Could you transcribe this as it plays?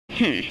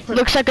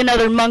Looks like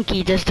another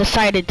monkey just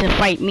decided to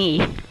fight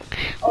me.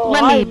 Oh,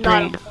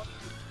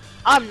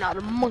 I'm not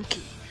a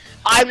monkey.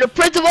 I'm the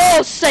Prince of all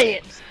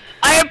Saiyans.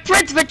 I am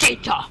Prince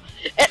Vegeta,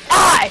 and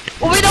I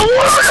will be the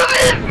one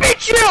who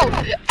defeats you.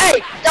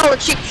 Hey, that was a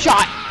cheap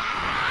shot.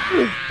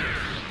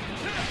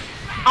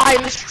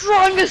 I'm the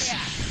strongest.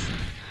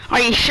 Are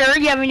you sure?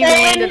 You haven't even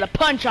landed a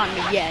punch on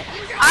me yet.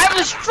 I'm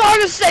the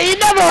strongest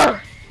Saiyan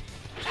ever.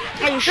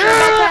 Are you sure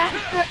about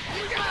that?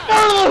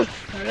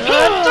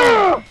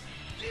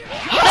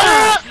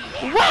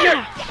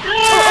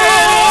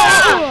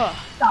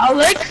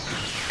 Gallic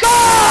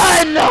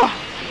gone!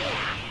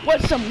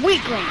 What's some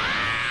weakling?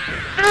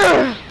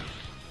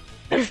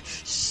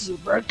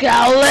 Super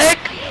Gallic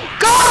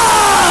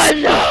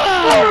gone!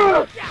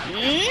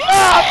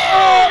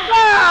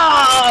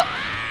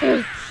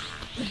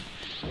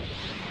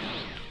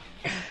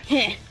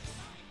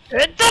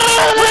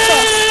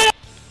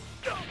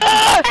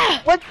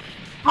 What?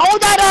 How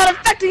that not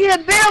affecting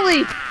him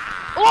barely?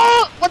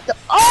 Oh, what the?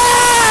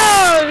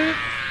 Oh!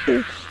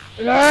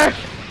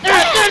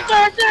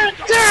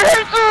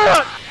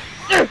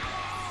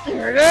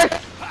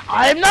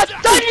 I'm not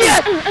done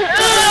yet!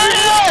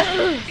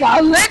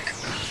 Gallic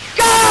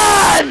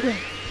gone!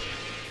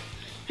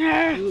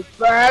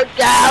 Super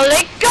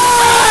Gallic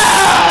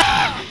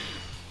gone!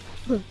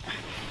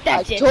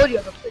 That's I told you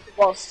I'm the Prince of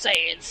all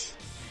Saiyans.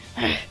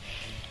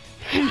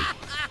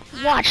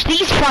 Watch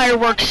these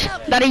fireworks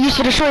that I used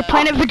to destroy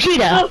Planet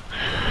Vegeta.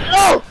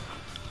 No!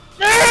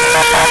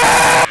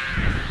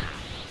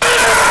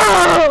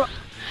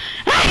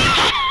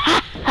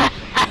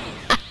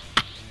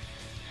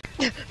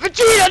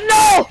 Vegeta,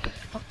 no!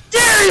 How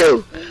dare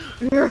you!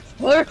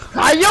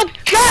 Are you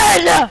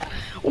kidding?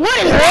 What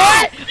is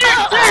that?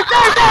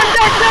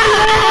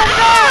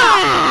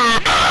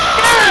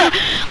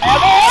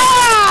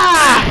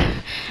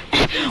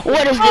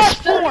 What is this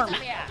form?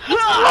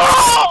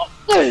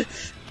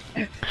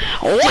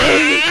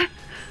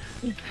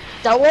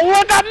 That won't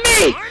work on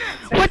me!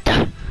 What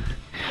the?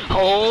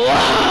 Oh.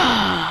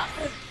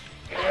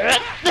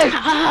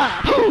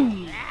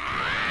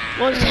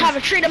 Well, just have a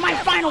treat of my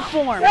final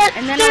form,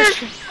 and then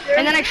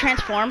I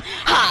transform.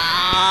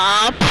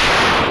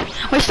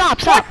 Wait, stop!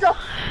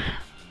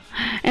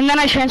 And then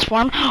I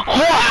transform.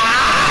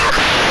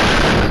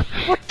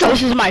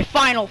 This is my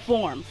final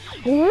form.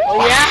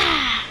 Oh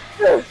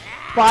yeah?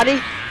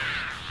 Body,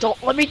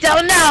 don't let me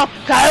down now.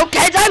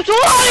 Okay, time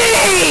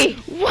 20!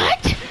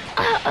 What?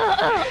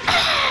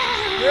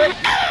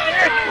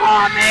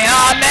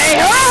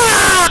 Kamehameha!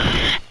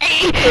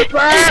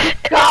 Super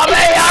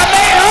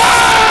Kamehameha!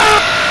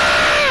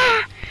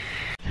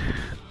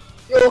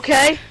 You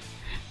okay?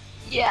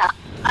 Yeah,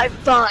 I'm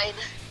fine.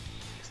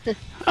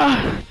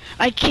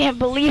 I can't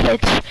believe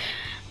it.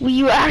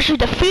 You actually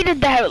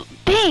defeated that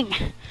thing.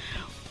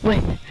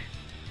 Wait,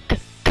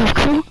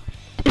 Goku?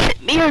 Is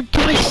it me or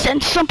do I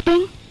sense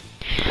something?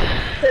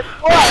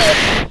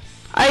 What?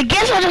 I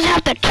guess I'll just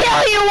have to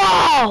kill you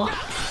all!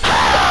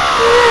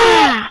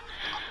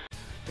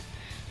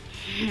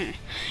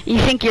 You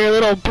think your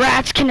little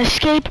brats can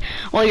escape?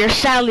 Well, you're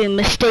sadly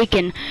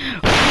mistaken.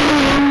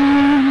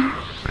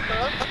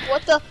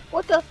 What the?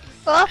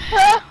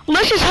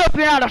 Let's just hope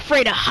you're not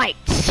afraid of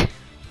heights.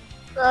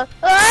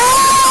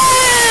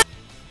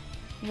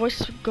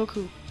 Voice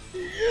Goku.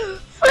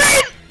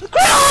 Freeze!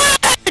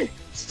 Krillin!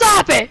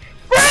 Stop it!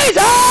 Freeze!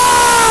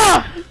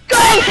 Go!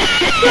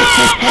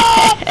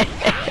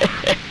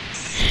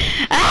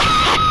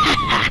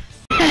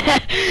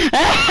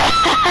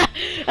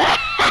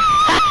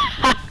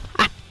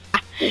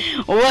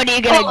 What are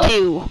you gonna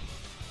do?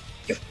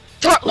 You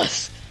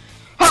heartless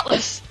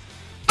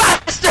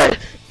bastard!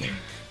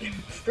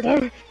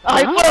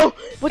 I will.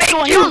 What's make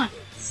going you on?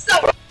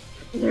 Suffer.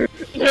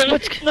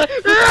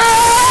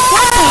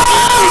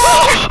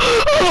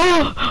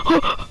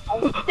 How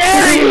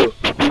dare you,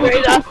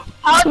 Rita?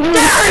 How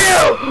dare you?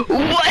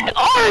 What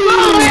are you?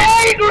 I'm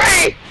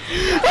angry!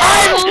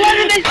 I'm the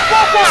legendary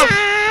Coco!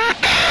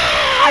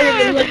 I'm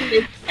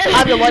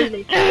the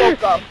legendary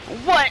Coco.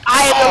 What? I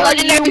am the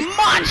legendary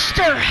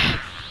monster!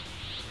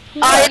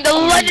 I am the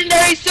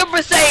legendary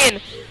Super Saiyan,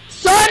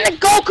 Son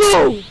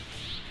Goku!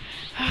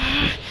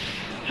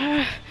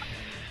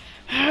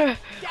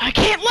 I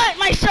can't let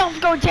myself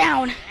go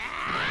down!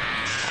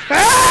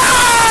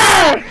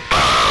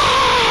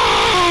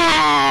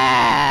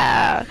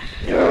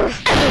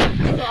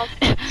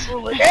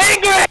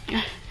 Angry!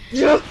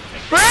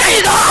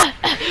 Breathe on!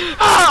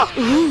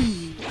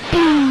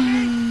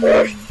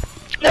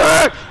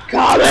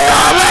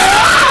 Kamehameha!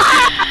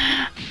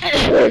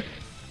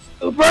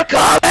 Super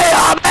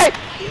Kamehameha!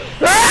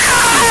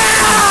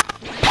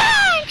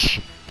 Punch!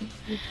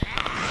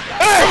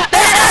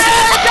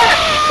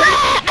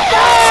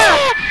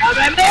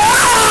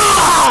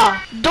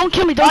 Don't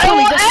kill me, don't kill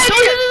me,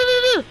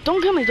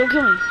 don't kill me, don't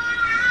kill me.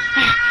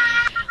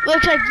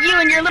 Looks like you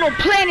and your little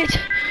planet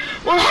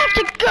will have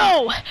to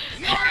go.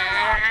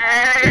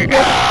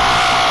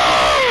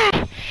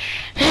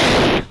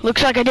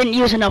 Looks like I didn't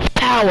use enough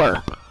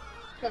power.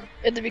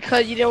 Is it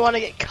because you didn't want to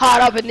get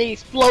caught up in the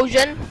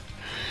explosion?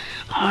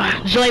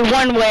 There's only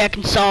one way I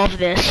can solve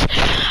this.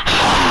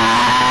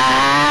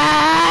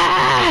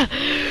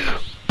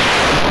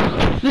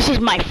 This is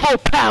my full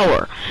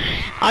power.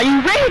 Are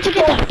you ready to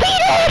get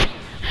defeated?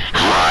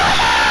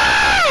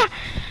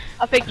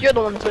 I think you're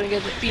the one that's gonna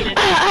get defeated.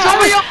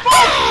 Show me your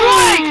full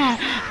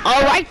strength!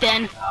 Alright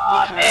then.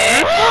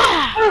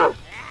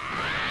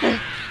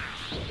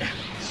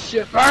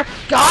 Super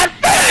God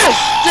finish!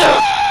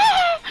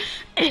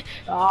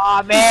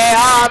 Amen.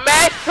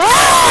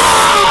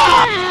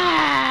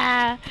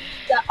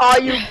 Is that all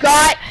you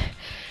got?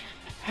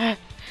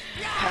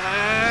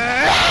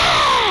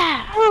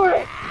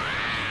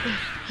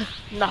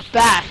 Not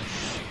bad.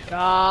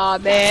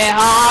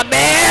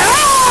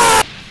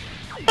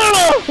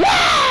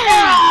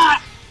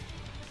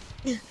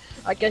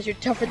 I guess you're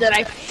tougher than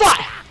I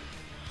thought.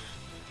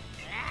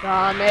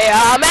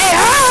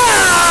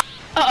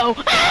 Uh-oh.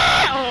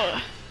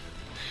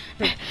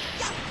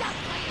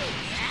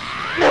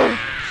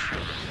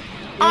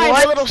 I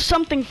have a little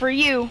something for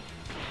you.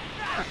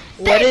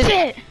 What is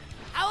it?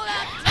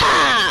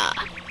 Ha!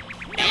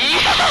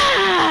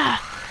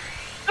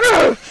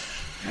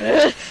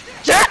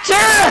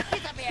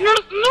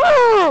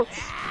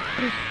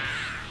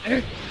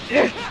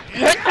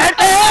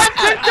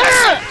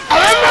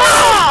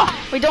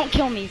 Wait, don't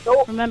kill me.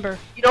 Nope. Remember.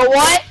 You know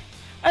what?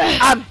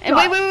 And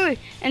wait.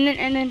 And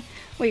then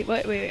wait,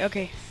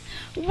 okay.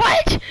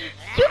 What?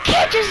 You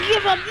can't just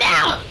give up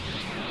now.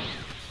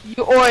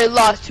 You already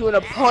lost to an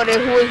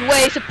opponent who is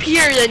way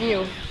superior than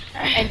you.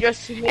 And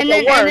just to make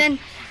it worse,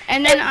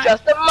 and then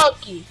just a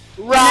monkey,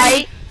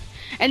 right?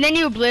 And then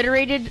you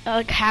obliterated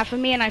like half of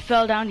me, and I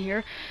fell down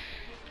here.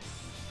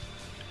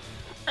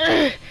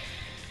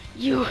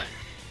 You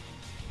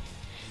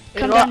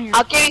come down here.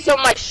 I'll give you some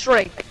of my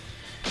strength.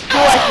 Do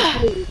as you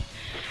please.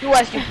 Do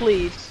as you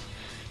please.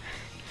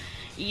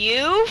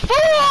 You fool!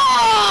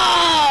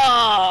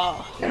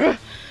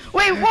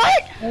 Wait,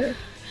 what?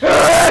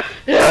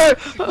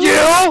 You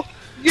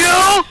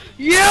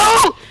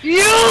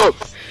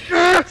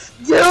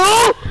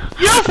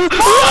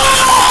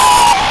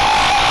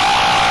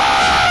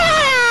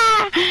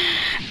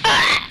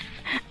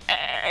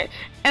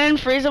And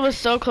Frieza was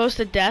so close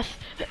to death.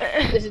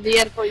 This is the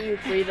end for you,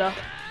 Frieza.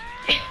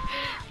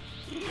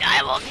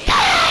 I will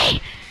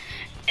die!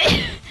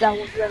 That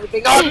won't do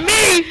everything on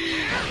me!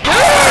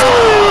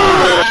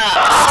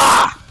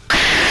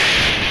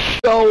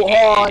 Go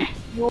on.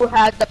 You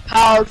had the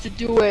power to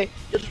do it.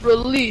 Just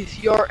release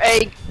your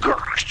anger.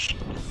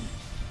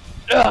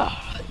 I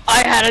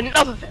had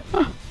enough of it.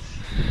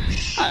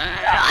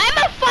 I'm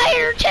a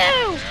fighter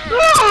too!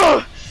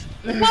 Whoa!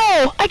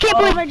 I can't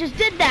believe I just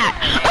did that!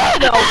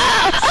 No.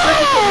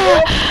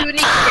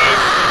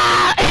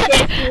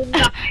 Can't do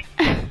nothing.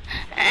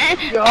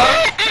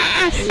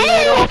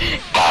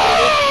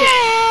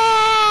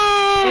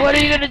 What are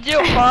you gonna do,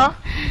 huh?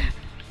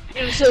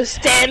 You just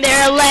stand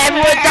there and laugh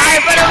and die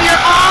in front of your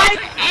eyes?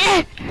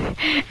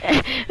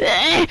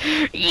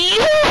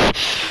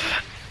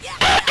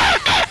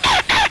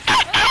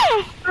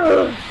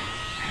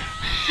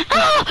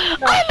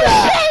 I'm a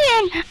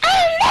Saiyan!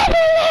 I'll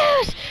never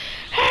lose!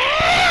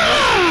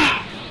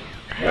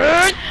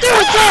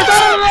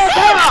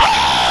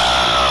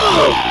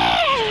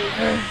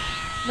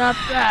 Not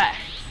bad.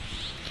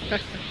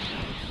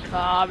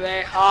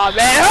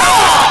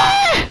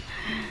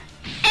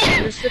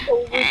 You're so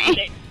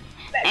weak.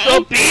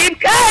 Special beam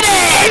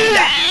cutting!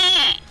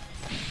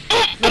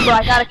 Remember,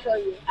 I gotta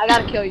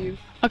kill you.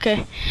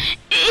 Okay.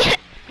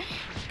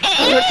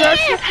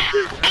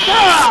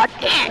 Dad,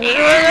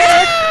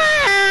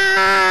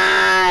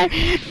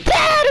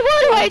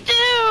 what do I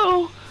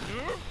do?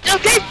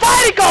 Just keep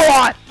fighting, go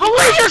on!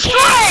 Release your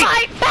strength!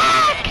 Fight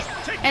back!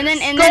 And then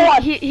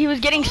he was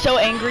getting so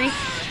angry.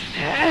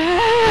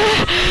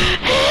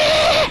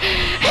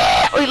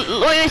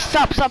 Wait,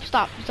 stop.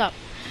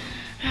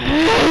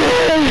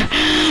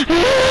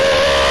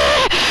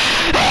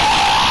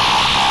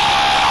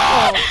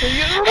 Oh, so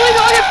you're really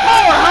all your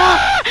power, huh?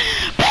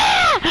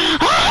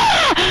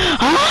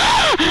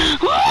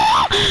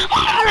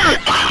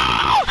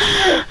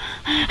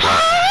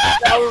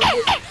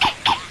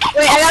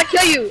 Wait, I gotta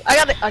kill you.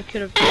 I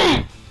could have killed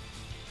you.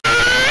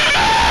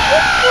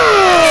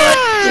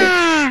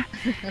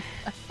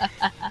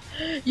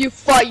 You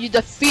thought you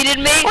defeated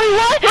me? Wait,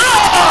 what?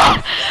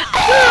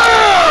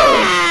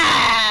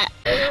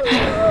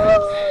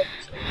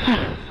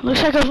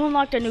 Looks like I've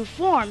unlocked a new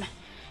form.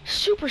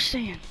 Super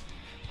Saiyan.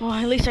 Well,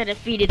 at least I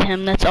defeated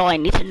him. That's all I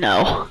need to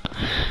know.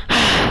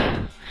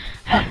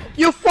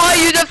 You thought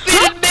you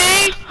defeated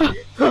me?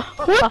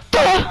 What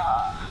the?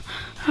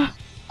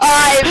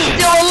 I'm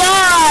still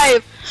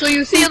alive! So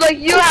you seem like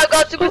you have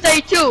got Super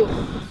Saiyan 2!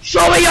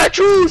 Show me your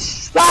true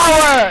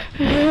power!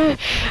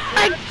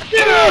 I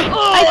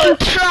can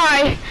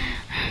try.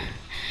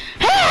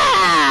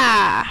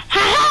 Ha!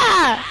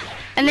 Ha!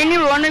 And then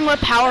you're wondering what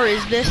power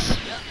is this?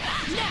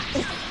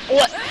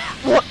 What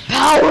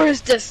power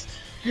is this?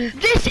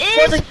 This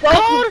is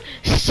called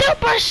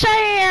Super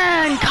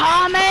Saiyan!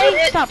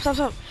 Kame! Stop.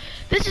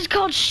 This is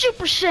called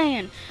Super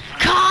Saiyan!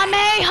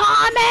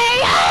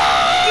 Kamehameha!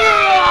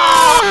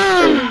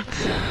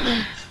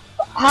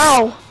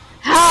 How?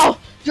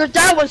 Your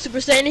dad was Super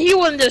Saiyan and he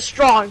wasn't this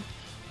strong.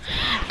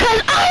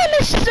 Cause I am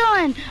his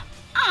son!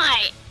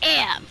 I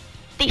am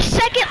the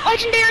second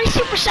legendary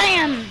Super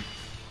Saiyan!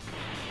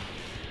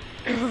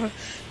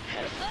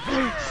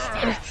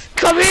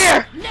 Come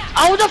here!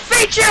 I will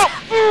defeat you!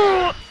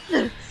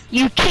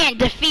 You can't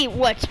defeat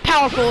what's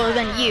powerfuler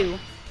than you.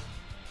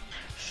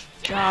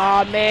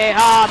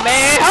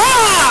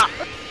 Kamehameha!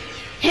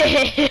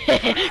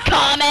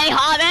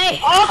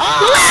 Kamehameha! All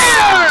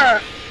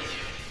clear!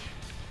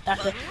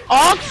 That's it.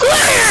 All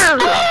clear!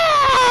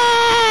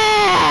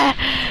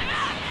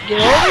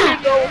 Get over here,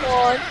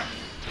 Gohan.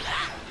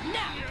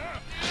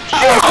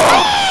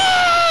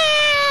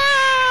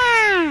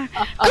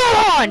 Go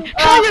on!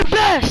 Try your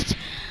best!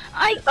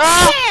 I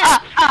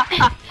can't!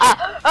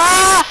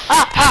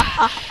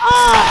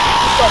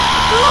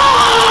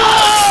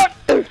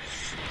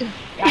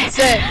 That's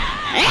it.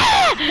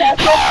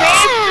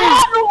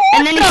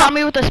 And then he shot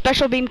me with a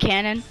special beam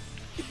cannon.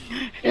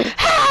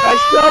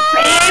 Special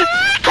beam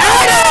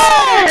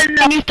cannon!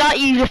 And you thought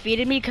you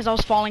defeated me because I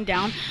was falling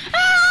down.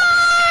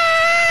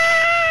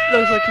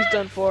 Looks like he's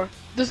done for.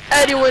 Does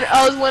anyone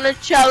else want to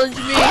challenge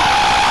me?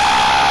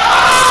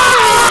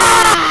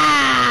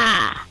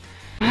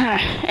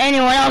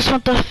 Anyone else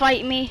want to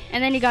fight me?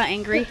 And then he got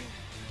angry.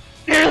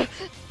 I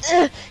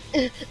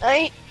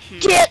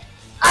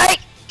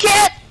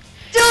can't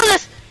do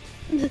this.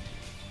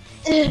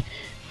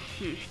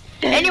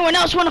 Anyone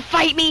else want to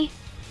fight me?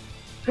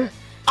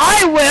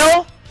 I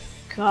will.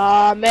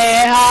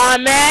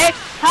 Kamehameha!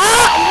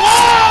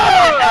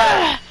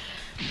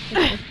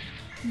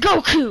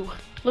 Goku!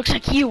 Looks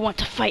like you want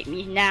to fight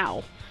me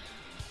now.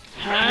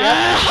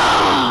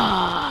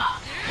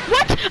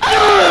 What?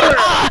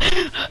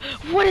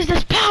 What is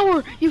this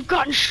power? You've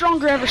gotten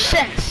stronger ever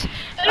since.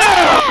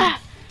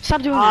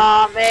 Stop doing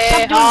that.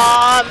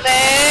 Stop doing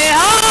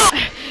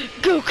that.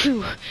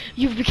 Goku,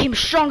 you've become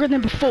stronger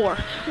than before.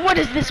 What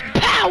is this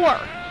power?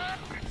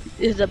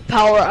 It is the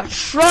power of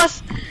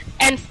trust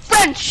and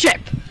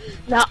friendship.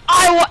 Now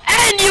I will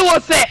end you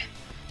with it.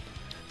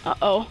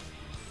 Uh-oh.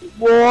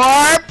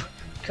 Warp.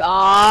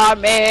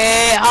 Kamehameha!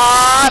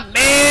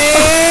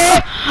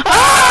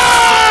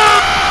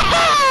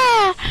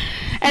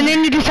 And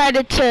then you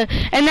decided to,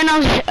 and then I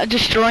was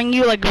destroying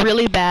you like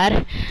really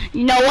bad.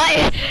 You know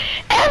what?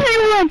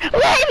 Everyone,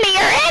 lend me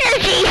your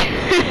energy!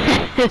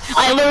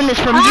 I learned this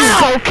from you,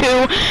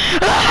 Goku.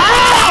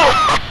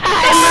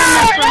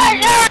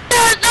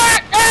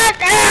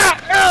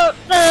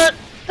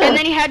 And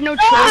then he had no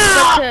choice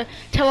but to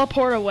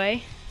teleport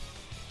away.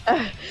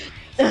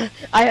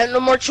 I have no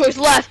more choice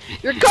left.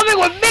 You're coming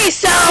with me,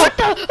 Sal! What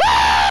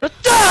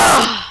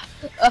the?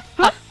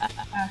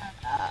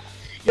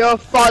 Your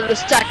father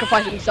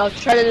sacrificed himself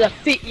trying to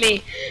defeat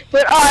me,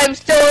 but I'm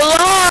still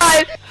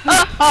alive!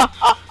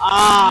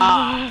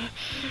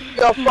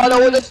 Your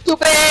father was a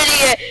stupid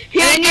idiot! He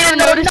didn't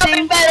know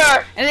nothing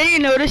better! And then you're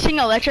noticing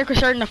electric was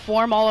starting to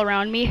form all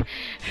around me.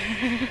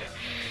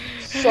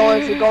 So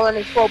is he going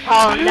in full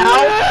power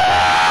now?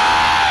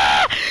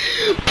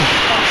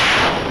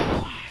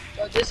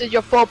 So this is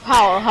your full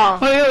power, huh?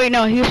 Wait,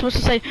 no, he was supposed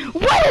to say,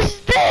 what is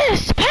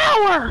this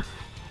power?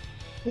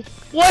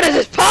 What is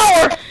this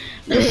power?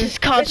 This is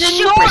called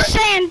Super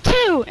Saiyan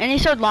 2! And he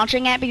started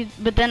launching at me,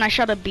 but then I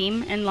shot a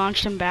beam and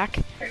launched him back.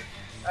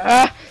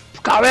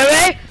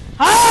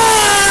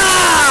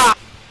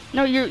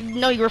 No,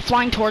 you were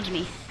flying towards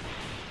me.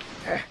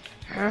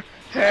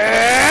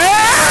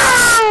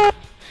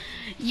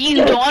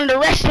 You don't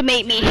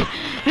underestimate me!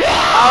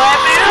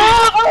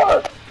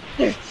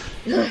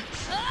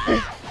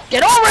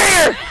 Get over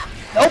here!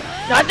 Nope,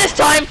 not this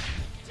time!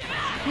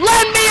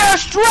 Lend me your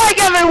strike,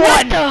 everyone!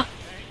 What the?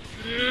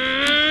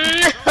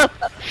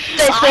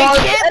 I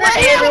can't let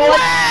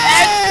everyone!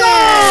 Let's go!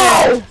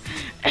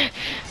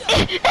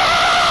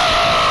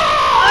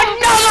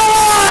 Another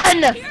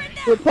one!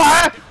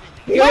 Prepare!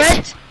 Hear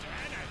it!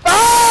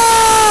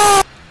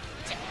 Oh!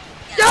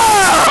 No!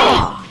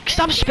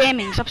 Stop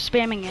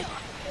spamming it.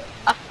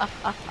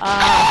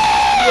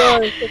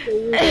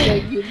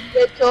 You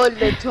little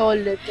bit.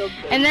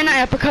 And then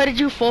I uppercutted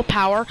you full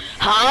power.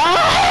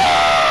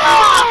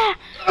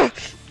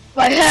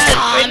 My head!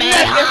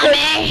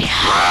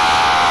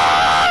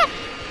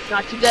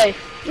 Not today.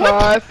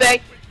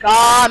 Perfect!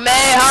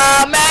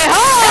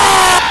 Kamehameha!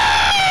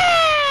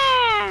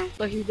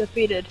 Look, he's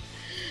defeated.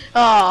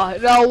 Oh,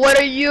 now what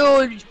are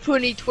you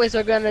puny twins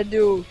are gonna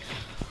do?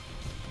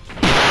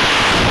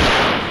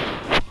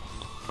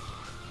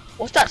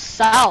 What's that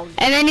sound?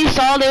 And then you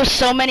saw there's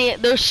so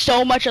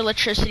much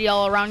electricity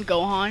all around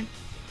Gohan.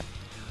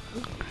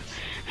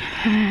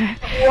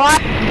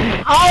 What?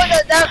 How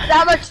is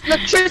that much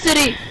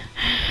electricity?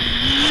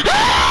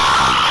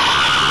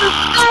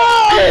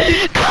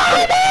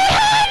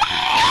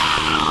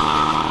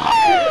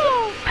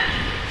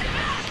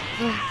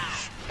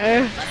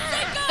 And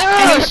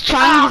he was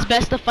trying his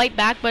best to fight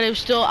back, but I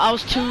was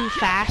too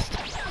fast.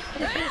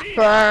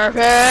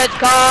 Perfect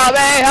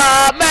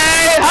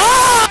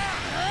Kamehameha!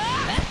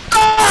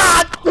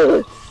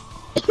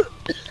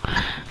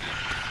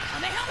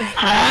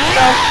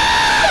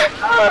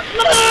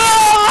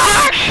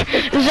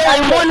 There's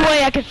only one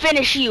way I could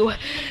finish you.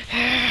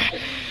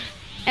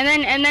 And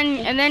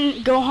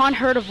then Gohan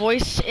heard a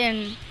voice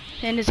in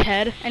his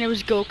head, and it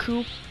was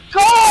Goku.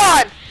 Come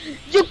on!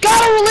 You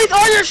gotta release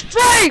all your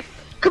strength!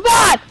 Come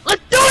on!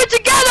 Let's do it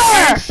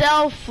together! And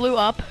Cell flew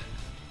up.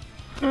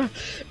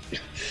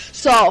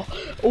 So,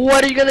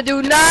 what are you gonna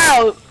do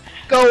now,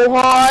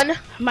 Gohan?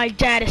 My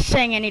dad is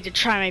saying I need to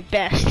try my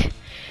best.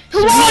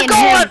 Come on,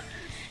 Gohan!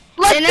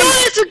 Let's do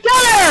this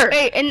together!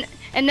 Wait,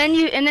 and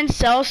then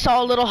Cell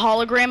saw a little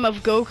hologram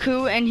of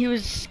Goku, and he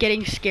was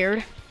getting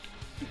scared.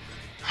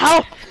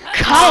 How?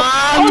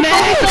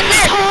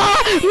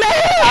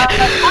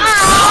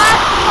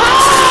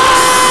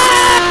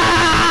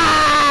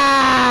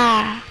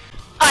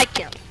 I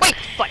can't wait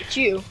to fight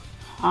you.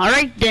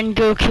 Alright then,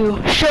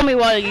 Goku. Show me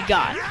what you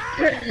got.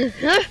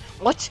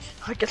 What?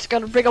 I guess I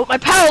gotta bring up my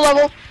power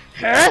level.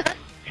 And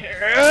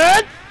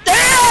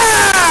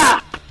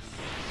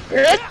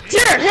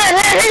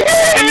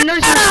you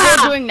noticed you're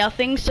still doing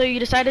nothing, so you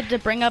decided to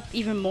bring up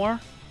even more.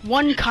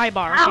 One Kai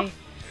bar, okay?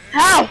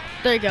 How?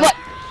 There you go.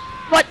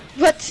 What?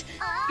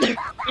 You know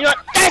what?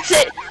 That's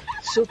it!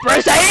 Super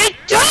Saiyan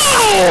 2!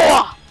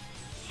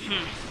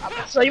 I'm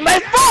gonna show you my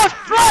full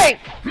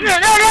strength!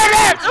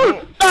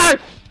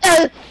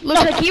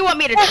 Looks like you want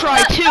me to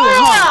try too,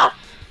 huh?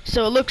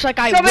 So it looks like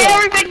I will. Show me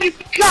everything you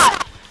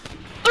got!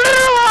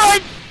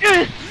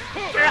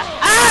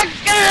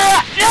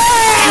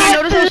 And you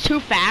notice it was too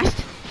fast?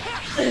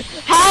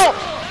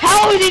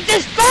 How is he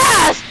this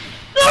fast?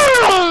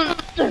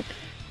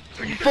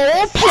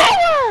 Full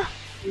power!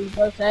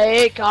 Super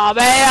Saiyan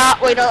Kamehameha!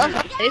 Wait, no,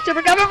 say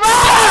Super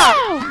Kamehameha!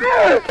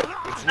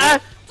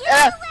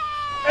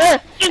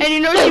 And you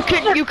notice you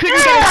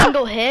couldn't get a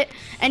single hit,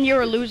 and you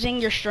were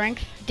losing your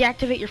strength.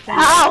 Deactivate your phone.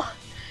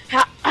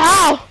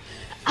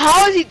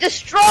 How is he this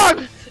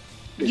strong?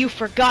 You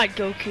forgot,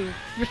 Goku.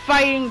 You're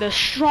fighting the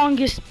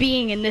strongest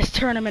being in this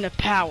tournament of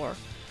power.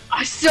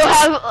 I still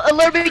have a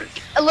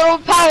little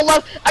power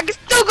left. I can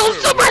still go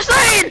Super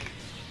Saiyan.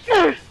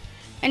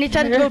 And he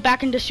decided to go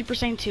back into Super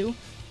Saiyan 2.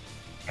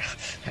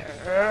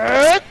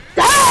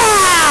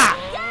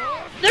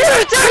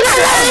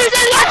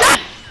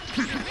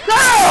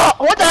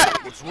 What the?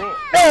 What's wrong?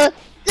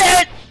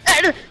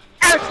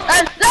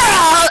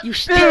 You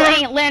still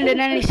ain't landed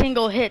any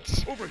single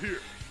hits. Over here.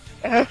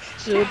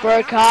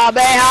 Super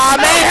Kamehameha!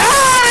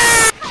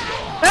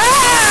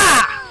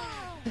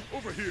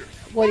 Over here.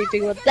 What do you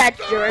think about that,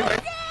 Jared?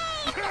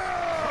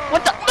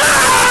 What the?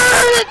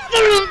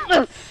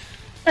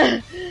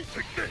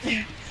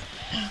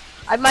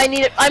 I might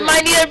need it. I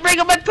might need to bring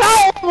up my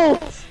power.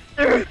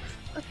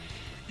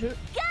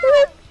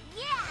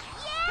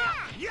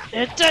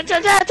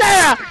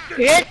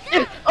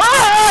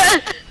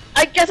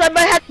 I guess I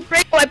might have to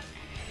break my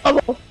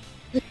bubble.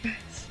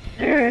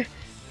 And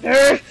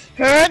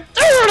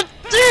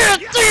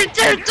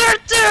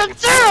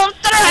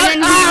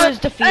then he was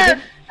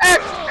defeated.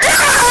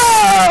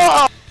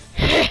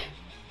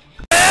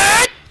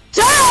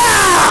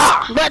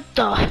 What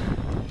the?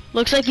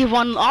 Looks like you've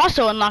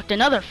also unlocked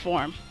another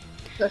form.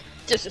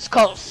 This is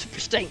called Super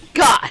Saiyan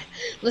God.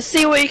 Let's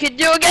see what you can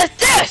do against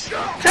this.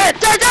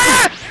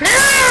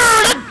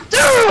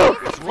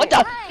 What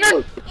the?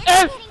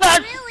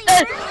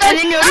 And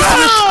then you noticed you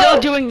were still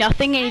doing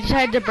nothing, and you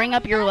decided to bring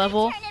up your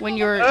level when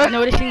you were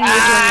noticing you were doing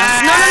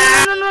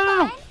nothing.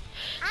 No.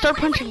 Start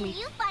punching me.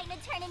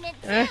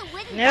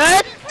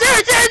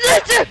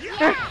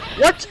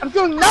 What? I'm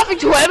doing nothing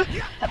to him.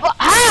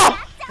 How?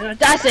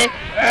 That's it.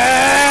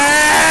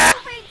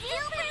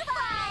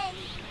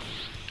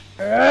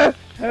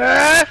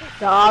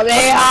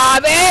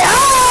 Kamehameha!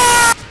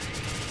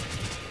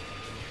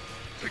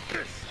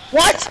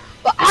 What?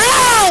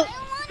 How?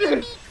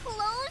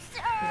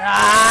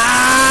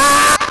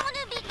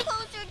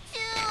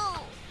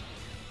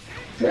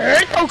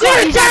 Oh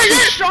god, he's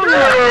actually strong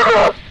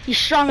enough. He's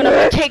strong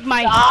enough to take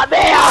my...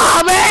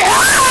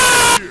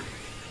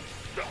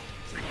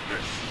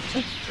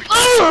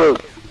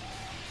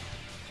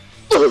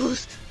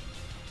 Lose!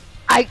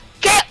 I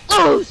can't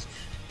lose!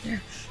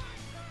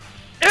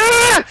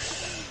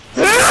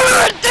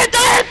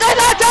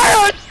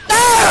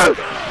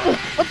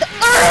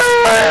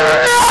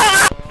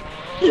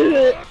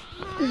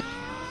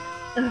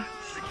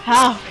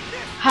 How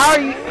are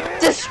you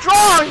this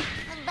strong?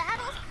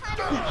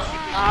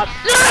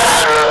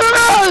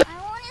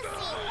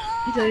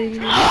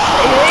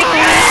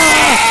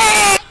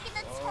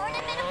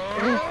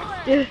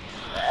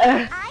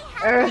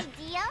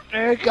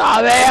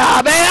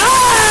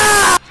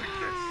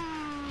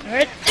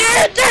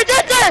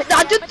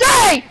 Not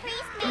today!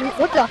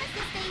 What the?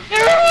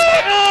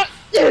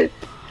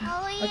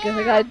 I guess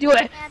I gotta do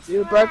it.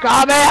 Super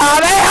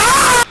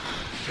Kamehameha!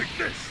 Take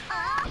this.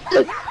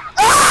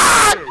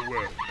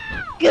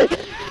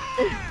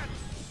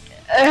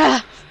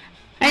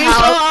 And you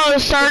saw I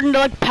was starting to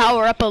like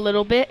power up a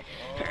little bit.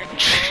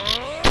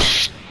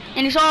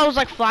 And you saw I was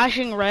like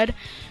flashing red.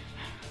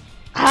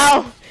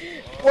 How?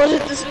 Was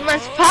it this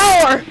immense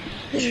power?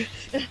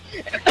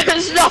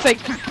 It's nothing.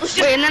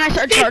 Wait, and then I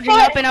started charging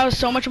up, and I was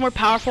so much more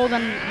powerful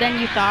than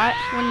you thought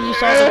when you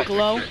saw the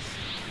glow.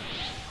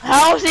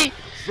 How is he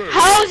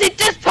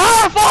this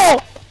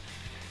powerful?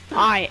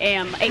 I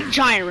am a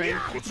Gyron,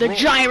 the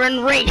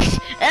Gyron race,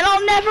 and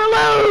I'll never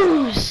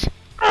lose.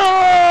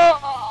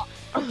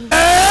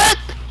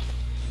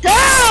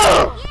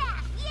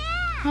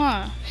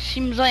 Huh?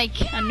 Seems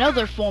like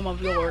another form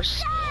of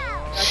yours.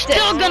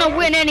 Still gonna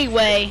win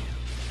anyway.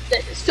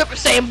 This is Super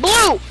Saiyan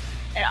Blue,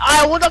 and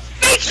I will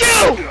defeat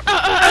you! Over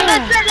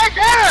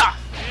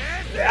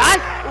here.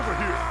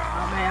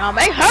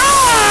 Over here.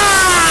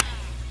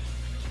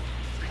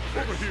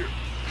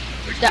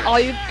 Is that all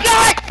you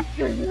got?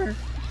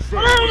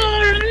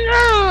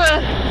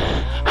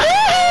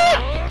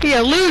 Be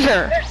a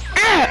loser.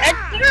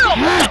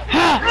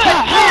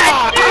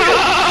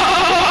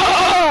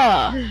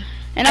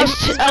 And I was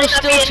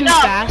still too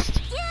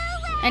fast.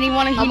 And he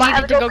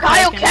needed to go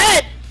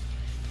Kaioken.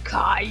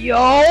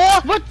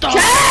 Kaio! What the?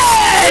 Ken!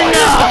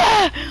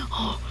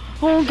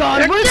 Oh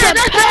god, what is that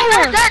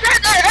power?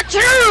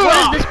 What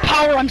is this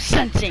power I'm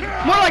sensing?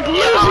 More like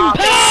losing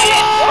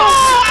power!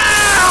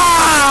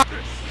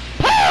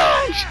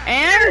 Punch!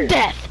 And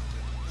death!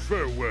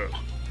 Farewell.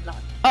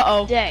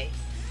 Uh-oh. Day.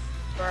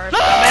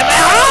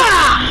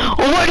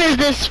 What is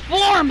this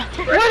form?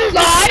 What is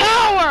this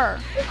power?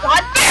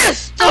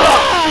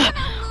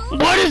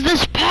 What is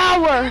this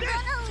power?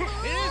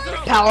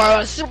 Power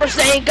of Super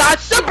Saiyan God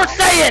Super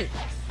Saiyan!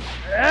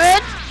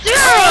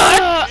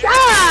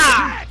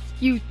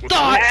 You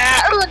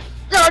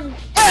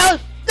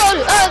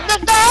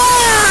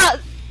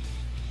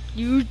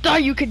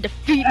thought you could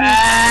defeat me?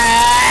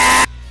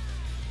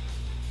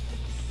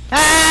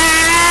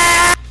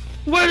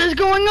 What is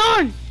going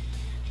on?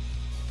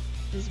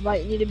 This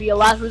might need to be a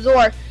last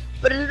resort,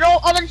 but there's no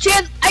other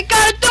chance. I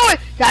gotta do it!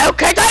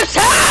 Okay, times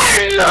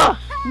 10!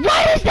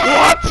 What is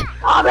that?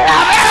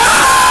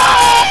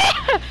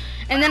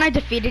 And then I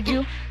defeated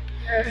you.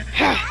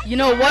 You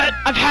know what?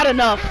 I've had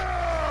enough.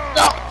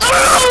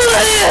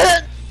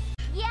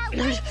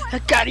 I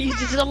gotta use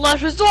this as a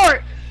last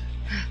resort.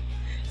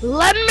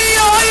 Let me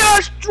all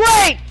your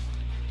strength.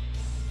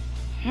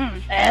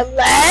 And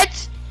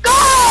let's go!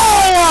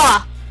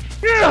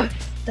 I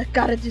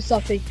gotta do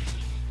something.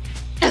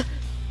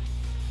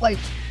 Wait,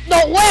 no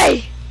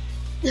way!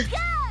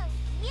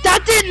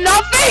 That did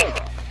nothing?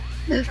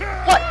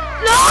 What?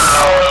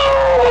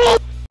 No!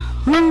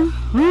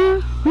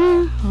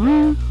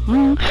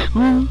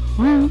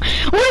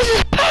 What is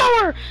this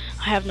power?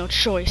 I have no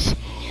choice.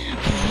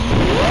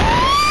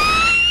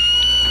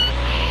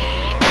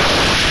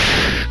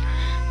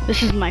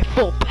 This is my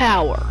full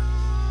power.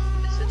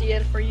 This is the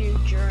end for you,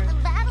 Jern.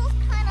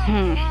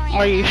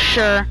 Are you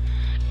sure?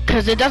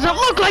 Cause it doesn't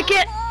look like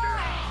it.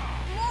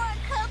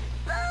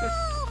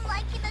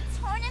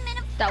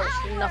 That was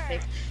nothing.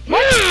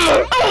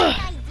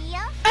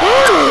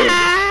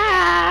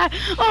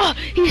 Oh,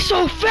 he's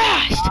so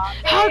fast.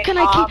 How can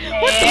I keep?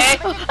 What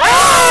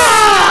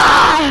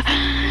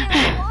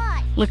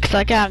the? Looks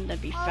like I'm gonna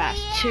be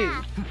fast too.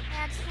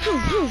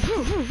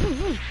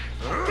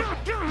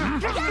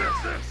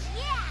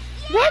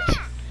 What?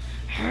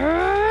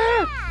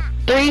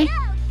 3,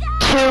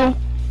 2,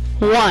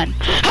 1.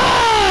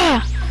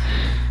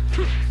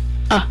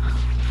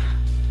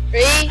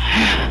 3,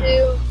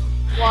 2,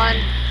 1,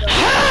 go.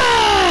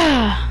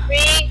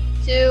 3,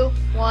 2,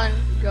 1,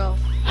 go.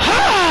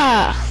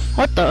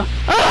 What the?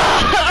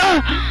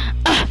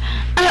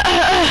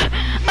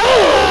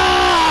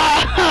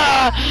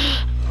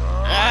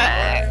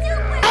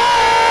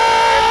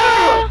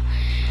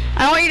 I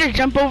want you to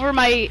jump over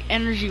my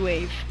energy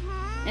wave.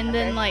 And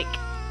then like...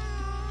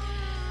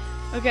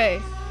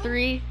 Okay,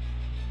 3...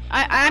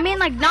 I mean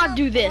like not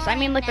do this. I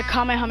mean like the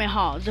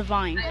Kamehameha,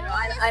 divine.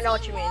 I know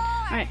what you mean.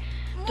 Alright,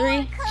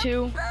 3,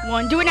 2,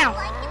 1, do it now!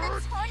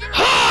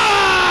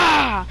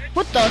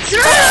 What the?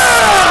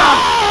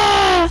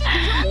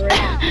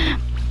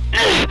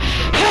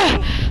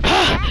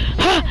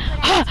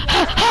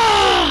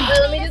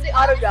 Let me do the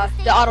auto dodge.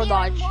 The auto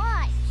dodge.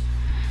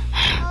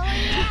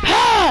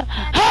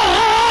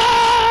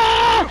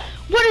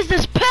 What is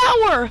this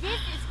power?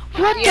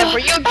 What yeah, the? for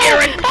you,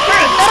 Garen.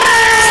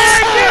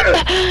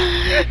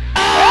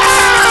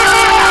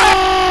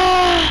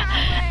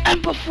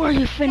 And before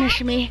you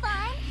finish me,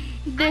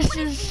 this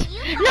is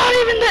not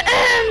even the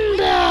end.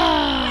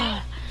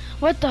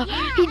 What the?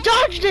 He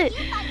dodged it.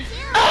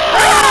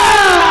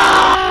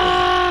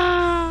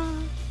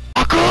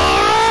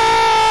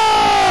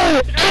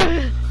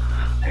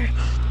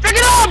 Bring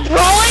it on,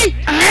 Broly!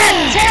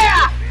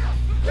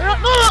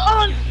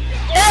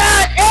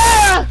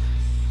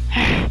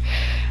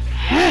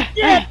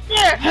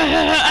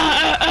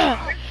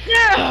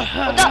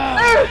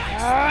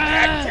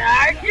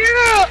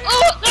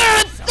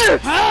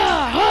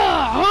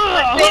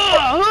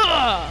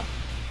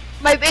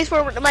 My base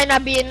form might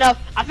not be enough.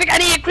 I think I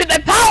need to increase my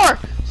power.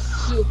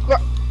 Super.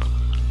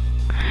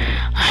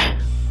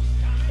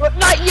 But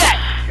not yet.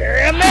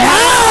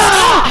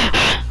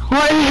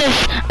 What is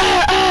this?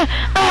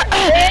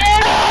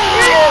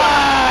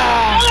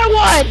 Another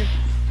one.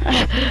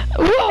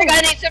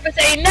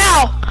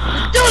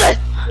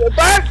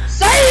 Super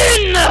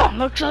Saiyan!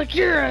 Looks like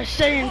you're a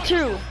Saiyan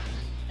too.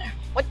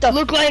 What the?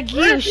 Look like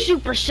you,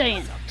 Super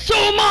Saiyan. So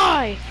am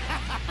I.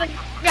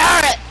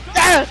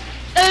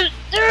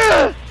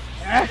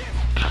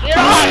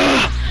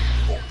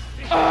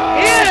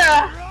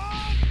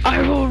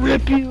 I will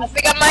rip you. I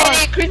think I might need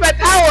to increase my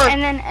power.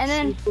 And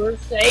then. Super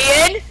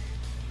Saiyan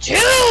 2.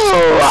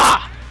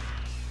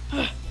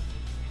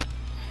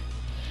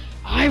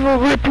 I will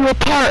rip you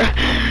apart,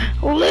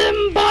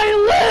 limb by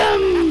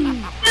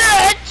limb.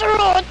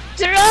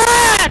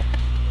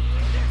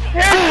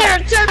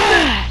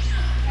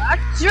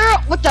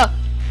 What the?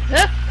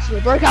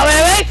 Super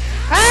coming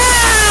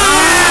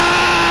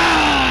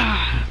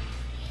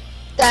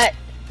That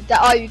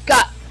all you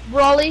got,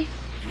 Broly?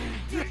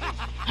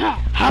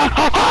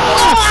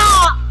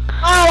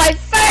 Oh, my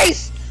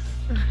face!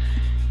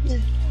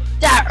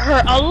 That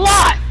hurt a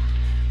lot.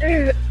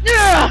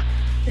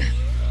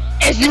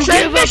 It's the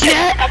transmission.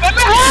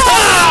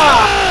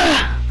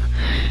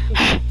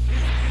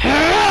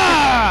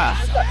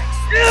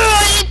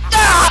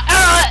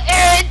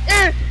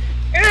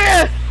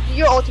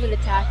 Your ultimate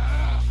attack.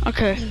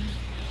 Okay.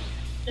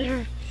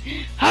 What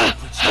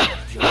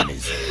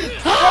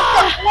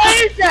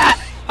is that?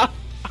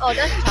 Oh,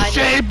 that's tiny.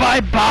 Say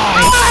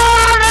bye-bye.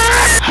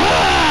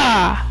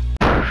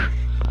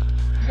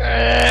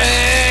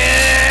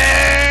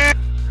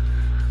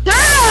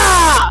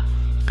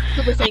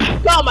 Super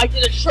Saiyan, come, I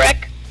did a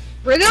trick.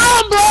 Bring it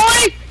on,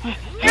 Broly.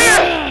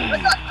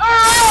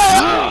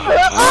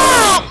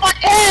 Oh, my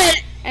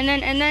head. And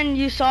then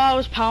you saw I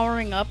was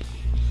powering up.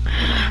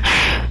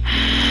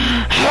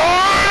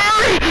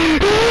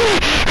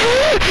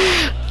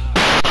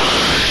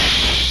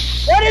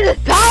 What is his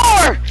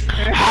power?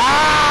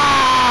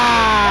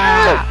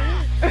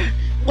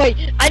 Wait,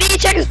 I need to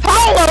check his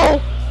power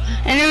level.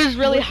 And it was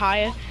really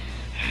high.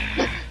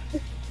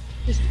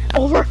 It's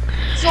over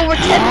 10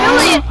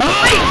 million.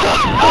 Wait,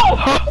 no,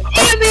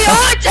 it's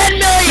beyond 10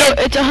 million. No,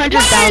 it's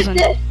 100,000.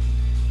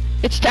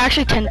 It's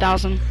actually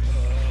 10,000.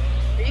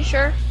 Are you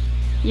sure?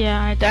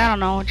 Yeah, I don't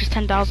know, just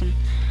 10,000.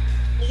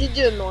 You should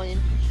do a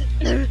million.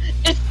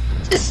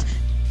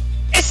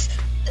 It's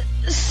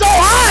so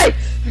high.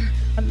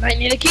 I might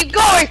need to keep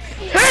going. Ow!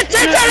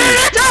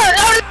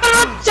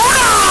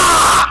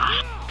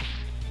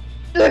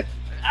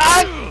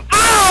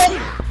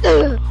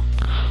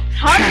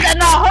 How did that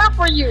not hurt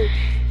for you?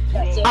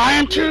 I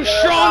am too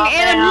strong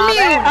and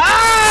immune.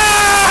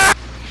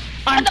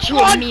 I'm too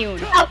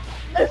immune.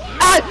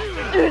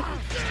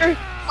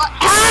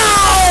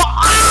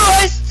 Ow!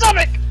 My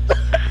stomach!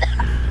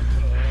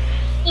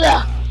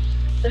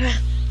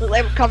 Look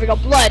like we're covering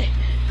up blood.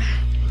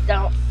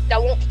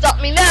 That won't stop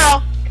me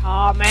now.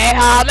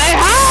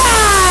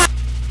 Kamehameha!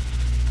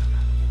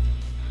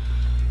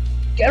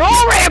 Get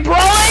over here,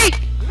 Broly!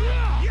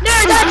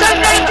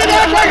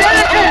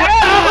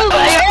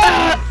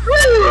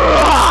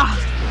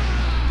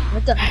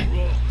 What the?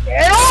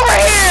 Get over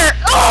here!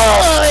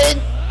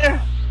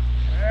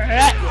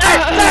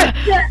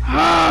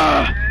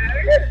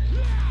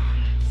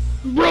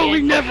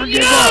 Broly never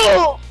give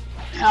up.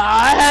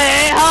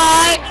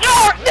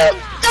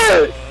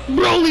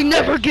 Broly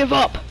never give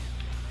up.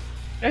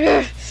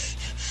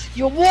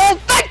 You will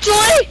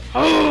eventually!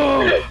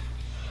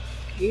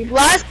 Keep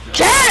last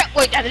cat!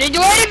 Wait, that didn't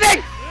do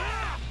anything!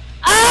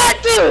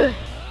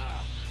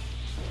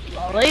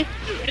 Broly?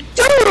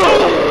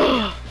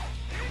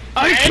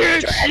 I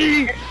can't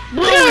see!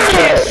 Broly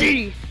can't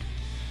see!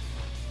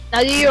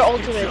 Now do your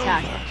ultimate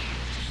attack.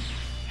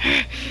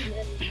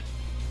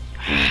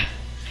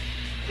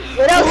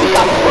 What else you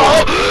got,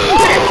 Broly?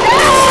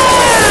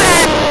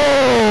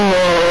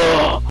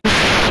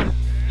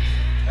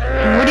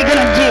 What are you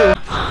gonna do?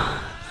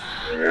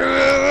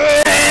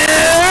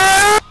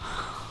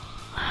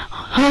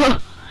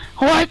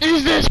 What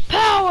is this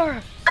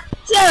power?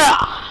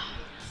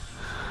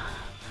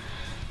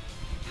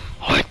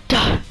 What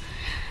the?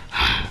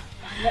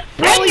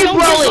 Broly, don't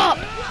Broly!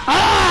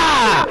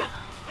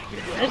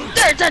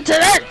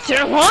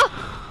 give up.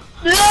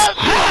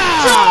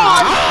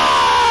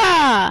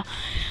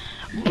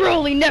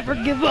 Broly never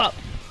give up.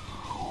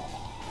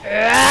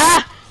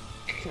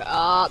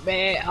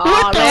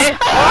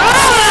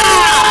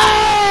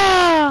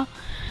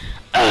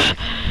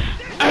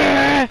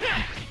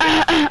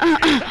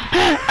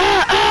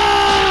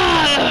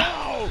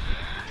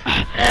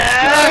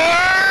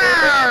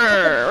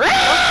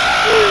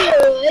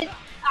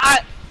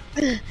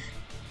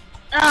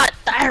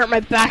 That hurt my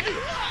back.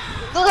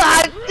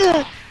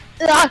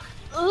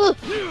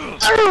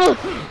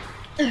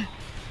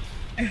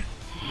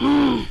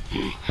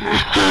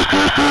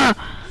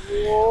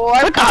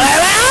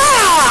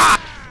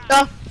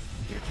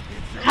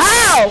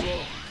 How?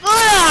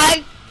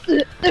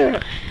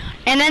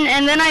 And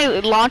then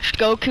I launched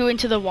Goku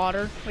into the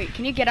water. Wait,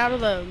 can you get out of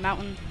the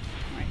mountain?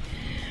 Right.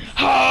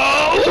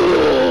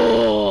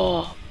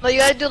 No, you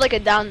gotta do like a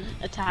down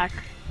attack.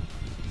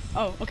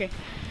 Oh, okay.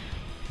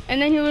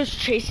 And then he was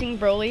chasing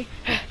Broly.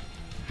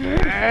 Get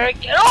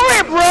over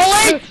here,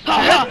 Broly!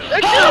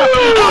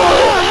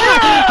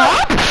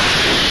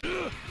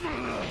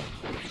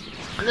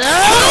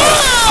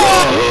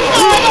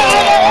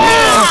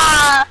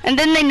 And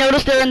then they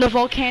notice they're in the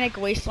volcanic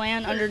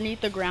wasteland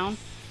underneath the ground.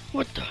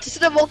 What the? This is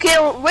the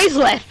volcano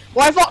wasteland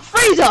where I fought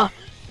Frieza.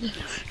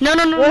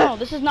 No.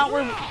 This is not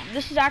where.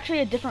 This is actually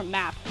a different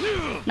map,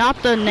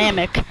 not the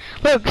Namek.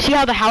 Look, see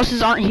how the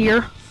houses aren't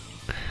here?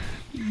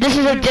 This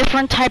is a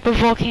different type of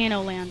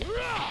volcano land.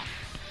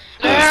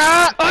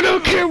 I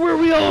don't care where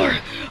we are.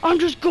 I'm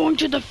just going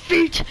to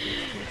defeat.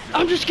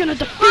 I'm just gonna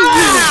defeat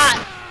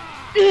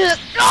you.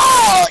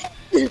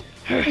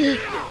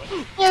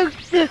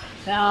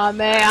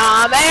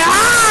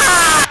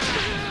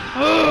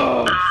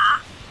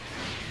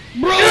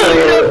 Broly,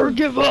 never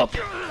give up.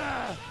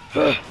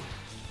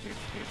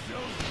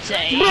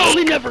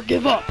 Broly, never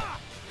give up.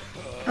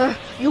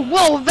 You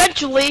will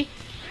eventually.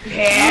 You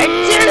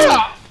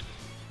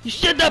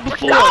said that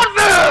before.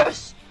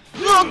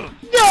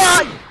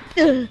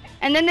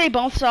 And then they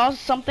both saw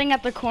something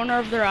at the corner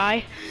of their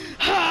eye.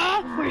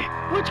 Wait,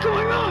 what's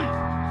going on?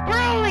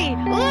 Broly,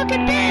 look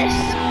at this!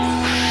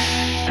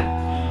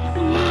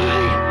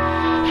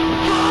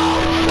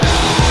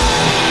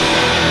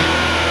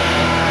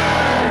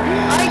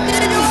 I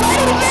did it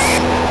already!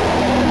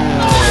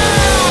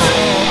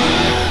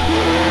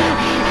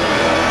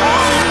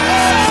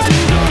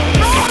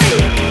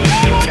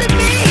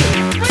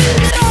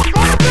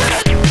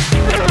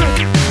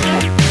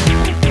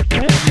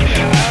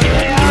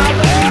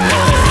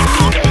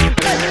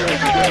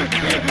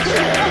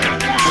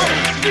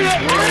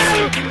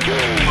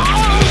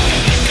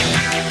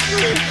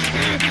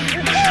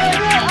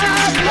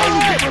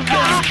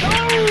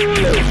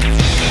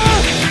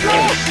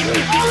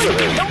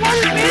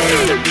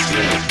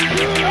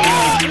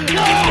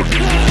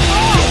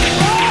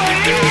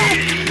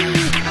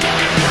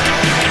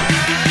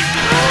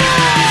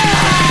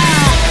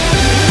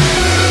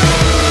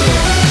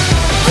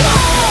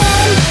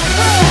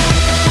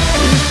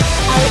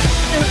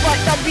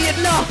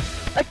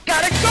 I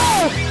gotta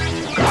go!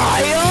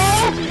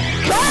 Kyle!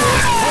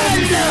 I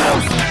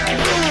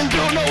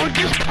don't know what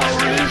this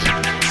power is.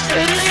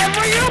 Is it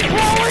for you,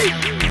 Broly?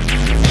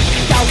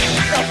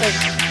 Nothing.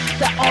 Is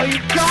that all you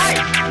got?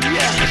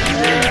 Yes,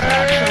 actually.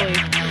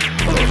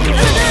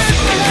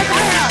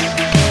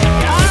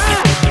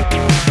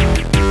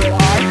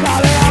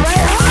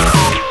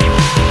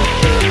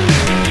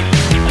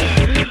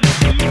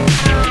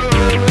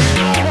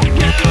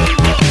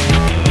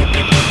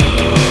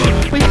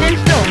 Wait, stand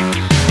still.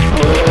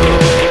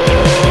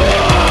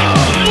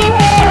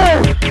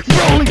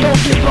 Broly,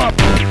 don't give up.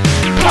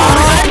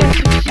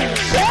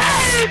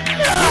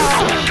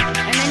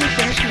 And then you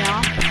finish me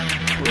off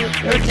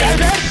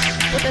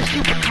with a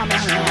super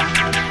Kamehameha.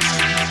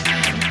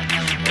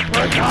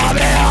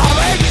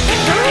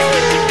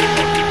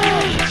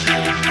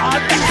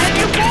 On the head,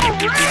 you go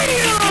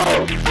radio!